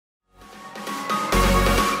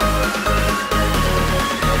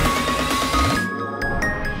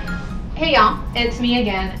Hey y'all, it's me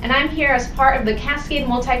again, and I'm here as part of the Cascade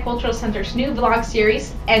Multicultural Center's new vlog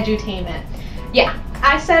series, Edutainment. Yeah,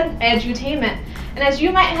 I said Edutainment, and as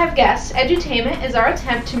you might have guessed, Edutainment is our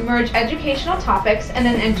attempt to merge educational topics in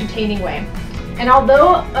an entertaining way. And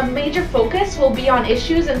although a major focus will be on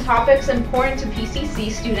issues and topics important to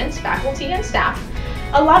PCC students, faculty, and staff,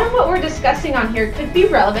 a lot of what we're discussing on here could be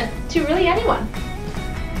relevant to really anyone.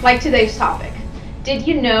 Like today's topic. Did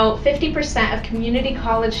you know 50% of community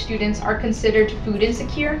college students are considered food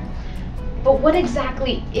insecure? But what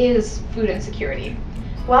exactly is food insecurity?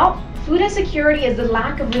 Well, food insecurity is the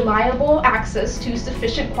lack of reliable access to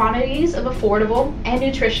sufficient quantities of affordable and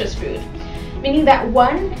nutritious food, meaning that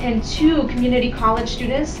 1 in 2 community college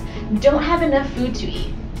students don't have enough food to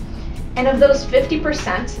eat. And of those 50%,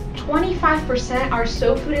 25% are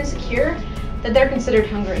so food insecure that they're considered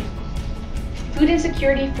hungry. Food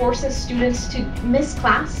insecurity forces students to miss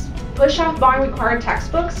class, push off buying required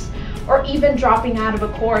textbooks, or even dropping out of a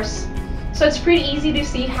course. So it's pretty easy to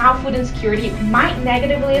see how food insecurity might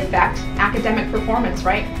negatively affect academic performance,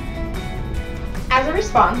 right? As a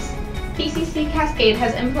response, PCC Cascade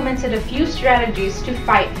has implemented a few strategies to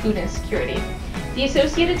fight food insecurity. The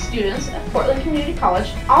Associated Students of Portland Community College,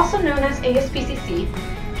 also known as ASPCC,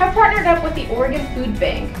 have partnered up with the Oregon Food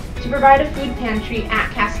Bank to provide a food pantry at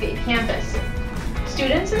Cascade campus.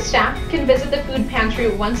 Students and staff can visit the food pantry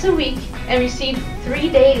once a week and receive 3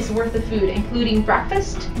 days worth of food, including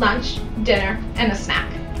breakfast, lunch, dinner, and a snack.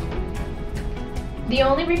 The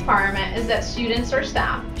only requirement is that students or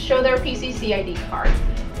staff show their PCC ID card,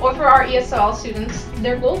 or for our ESL students,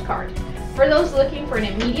 their gold card. For those looking for an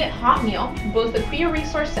immediate hot meal, both the Career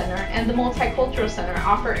Resource Center and the Multicultural Center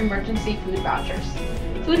offer emergency food vouchers.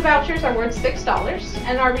 Food vouchers are worth $6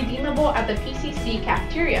 and are redeemable at the PCC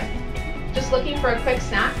cafeteria. Just looking for a quick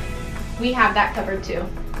snack? We have that covered too.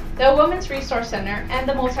 The Women's Resource Center and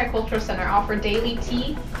the Multicultural Center offer daily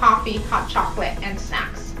tea, coffee, hot chocolate, and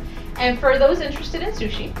snacks. And for those interested in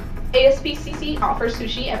sushi, ASPCC offers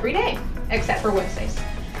sushi every day, except for Wednesdays.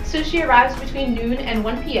 Sushi arrives between noon and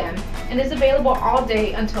 1 p.m. and is available all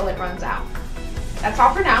day until it runs out. That's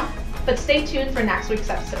all for now, but stay tuned for next week's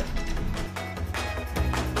episode.